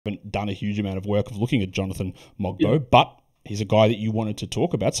haven't done a huge amount of work of looking at Jonathan Mogbo, but he's a guy that you wanted to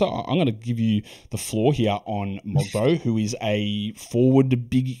talk about. So I'm going to give you the floor here on Mogbo, who is a forward,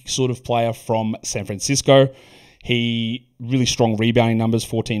 big sort of player from San Francisco. He really strong rebounding numbers,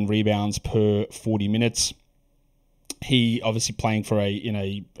 14 rebounds per 40 minutes. He obviously playing for a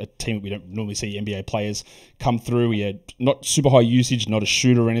team that we don't normally see NBA players come through. He had not super high usage, not a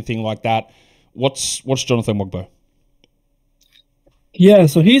shooter or anything like that. What's Jonathan Mogbo? Yeah,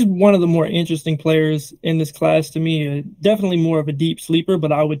 so he's one of the more interesting players in this class to me. Definitely more of a deep sleeper,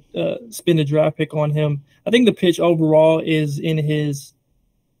 but I would spend a draft pick on him. I think the pitch overall is in his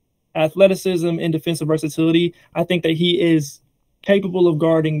athleticism and defensive versatility. I think that he is capable of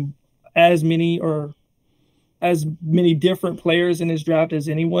guarding as many different players in his draft as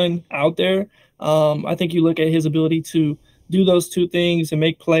anyone out there. I think you look at his ability to do those two things and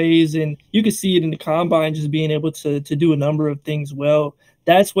make plays, and you can see it in the combine, just being able to do a number of things well.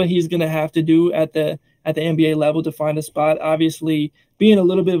 That's what he's going to have to do at the NBA level to find a spot. Obviously, being a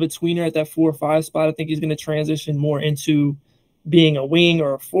little bit of a tweener at that 4 or 5 spot, I think he's going to transition more into being a wing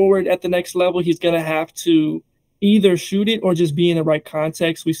or a forward at the next level. He's going to have to either shoot it or just be in the right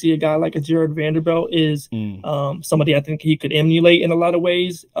context. We see a guy like a Jared Vanderbilt is somebody I think he could emulate in a lot of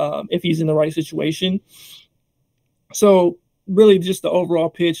ways if he's in the right situation. So really just the overall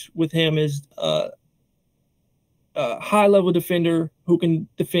pitch with him is a high-level defender who can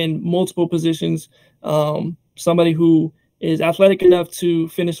defend multiple positions, somebody who is athletic enough to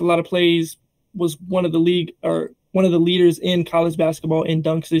finish a lot of plays, was one of the leaders in college basketball in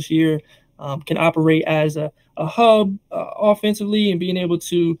dunks this year, can operate as a hub offensively and being able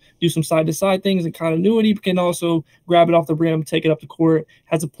to do some side-to-side things and continuity, but can also grab it off the rim, take it up the court,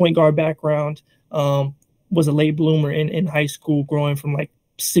 has a point guard background, was a late bloomer in high school, growing from like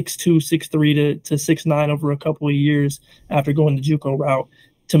 6'2", 6'3" to 6'9" over a couple of years after going the JUCO route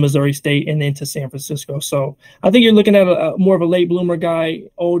to Missouri State and then to San Francisco. So I think you're looking at a more of a late bloomer guy,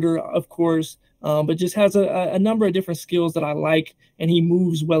 older, of course, but just has a number of different skills that I like, and he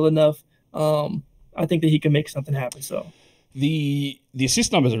moves well enough. I think that he can make something happen. So the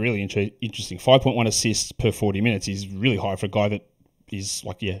assist numbers are really interesting. 5.1 assists per 40 minutes is really high for a guy that is,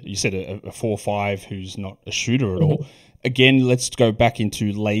 like, you said, a 4-5 who's not a shooter at all. Again, let's go back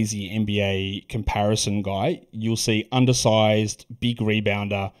into lazy NBA comparison guy. You'll see undersized, big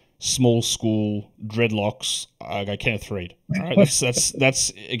rebounder, small school, dreadlocks. I go Kenneth Reed. All right,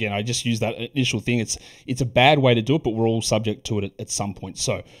 that's again. I just use that initial thing. It's a bad way to do it, but we're all subject to it at some point.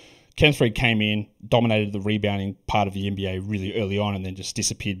 So Kenneth Reed came in, dominated the rebounding part of the NBA really early on, and then just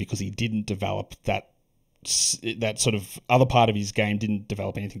disappeared because he didn't develop that sort of other part of his game. Didn't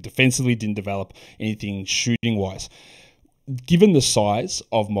develop anything defensively, didn't develop anything shooting wise. Given the size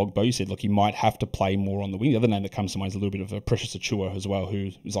of Mogbo, you said, look, he might have to play more on the wing. The other name that comes to mind is a little bit of a Precious Achiuwa as well,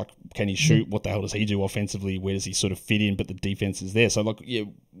 who is like, can he shoot? What the hell does he do offensively? Where does he sort of fit in? But the defense is there. So, look, yeah,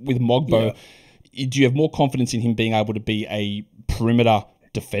 with Mogbo, do you have more confidence in him being able to be a perimeter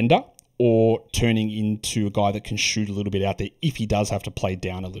defender or turning into a guy that can shoot a little bit out there if he does have to play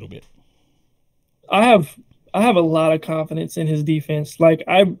down a little bit? I have a lot of confidence in his defense. Like,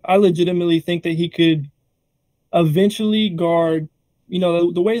 I legitimately think that he could eventually guard,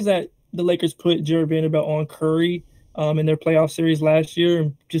 the ways that the Lakers put Jared Vanderbilt on Curry in their playoff series last year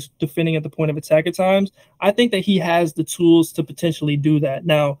and just defending at the point of attack at times. I think that he has the tools to potentially do that.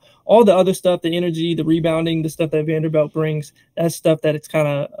 Now, all the other stuff, the energy, the rebounding, the stuff that Vanderbilt brings, that's stuff that it's kind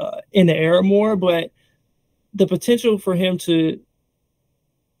of in the air more, but the potential for him to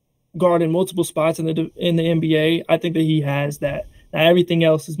guard in multiple spots in the NBA, I think that he has that. Now, everything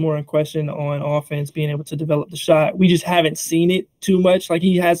else is more in question on offense, being able to develop the shot. We just haven't seen it too much. Like,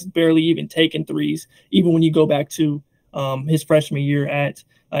 he has barely even taken threes, even when you go back to his freshman year at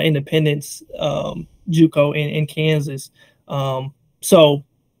Independence, JUCO in Kansas. So,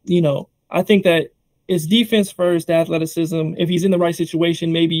 I think that it's defense first, athleticism. If he's in the right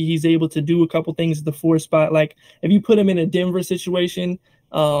situation, maybe he's able to do a couple things at the 4 spot. Like, if you put him in a Denver situation,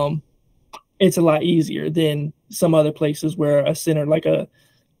 it's a lot easier than some other places where a center, like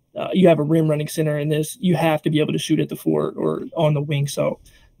you have a rim running center in this, you have to be able to shoot at the 4 or on the wing. So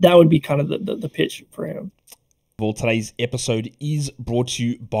that would be kind of the pitch for him. Well, today's episode is brought to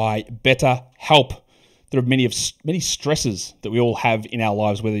you by BetterHelp. There are many stresses that we all have in our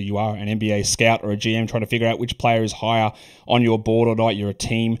lives, whether you are an NBA scout or a GM trying to figure out which player is higher on your board or not. You're a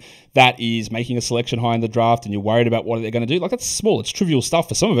team that is making a selection high in the draft and you're worried about what they're going to do, like that's small. It's trivial stuff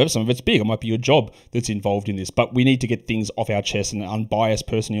for some of it's big. It might be your job that's involved in this, but we need to get things off our chest, and an unbiased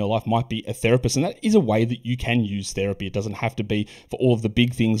person in your life might be a therapist, and that is a way that you can use therapy. It doesn't have to be for all of the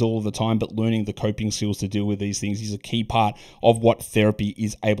big things all of the time, but learning the coping skills to deal with these things is a key part of what therapy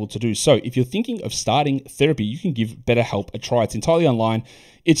is able to do. So if you're thinking of starting therapy, you can give BetterHelp a try. It's entirely online.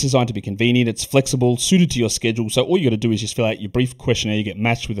 It's designed to be convenient. It's flexible, suited to your schedule. So all you got to do is just fill out your brief questionnaire. You get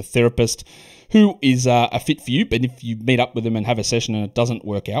matched with a therapist who is a fit for you. But if you meet up with them and have a session and it doesn't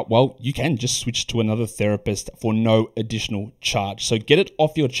work out, well, you can just switch to another therapist for no additional charge. So get it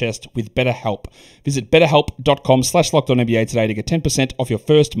off your chest with BetterHelp. Visit betterhelp.com/LockedOnNBA today to get 10% off your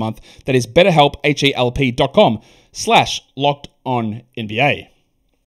first month. That is BetterHelp, HELP.com/LockedOnNBA.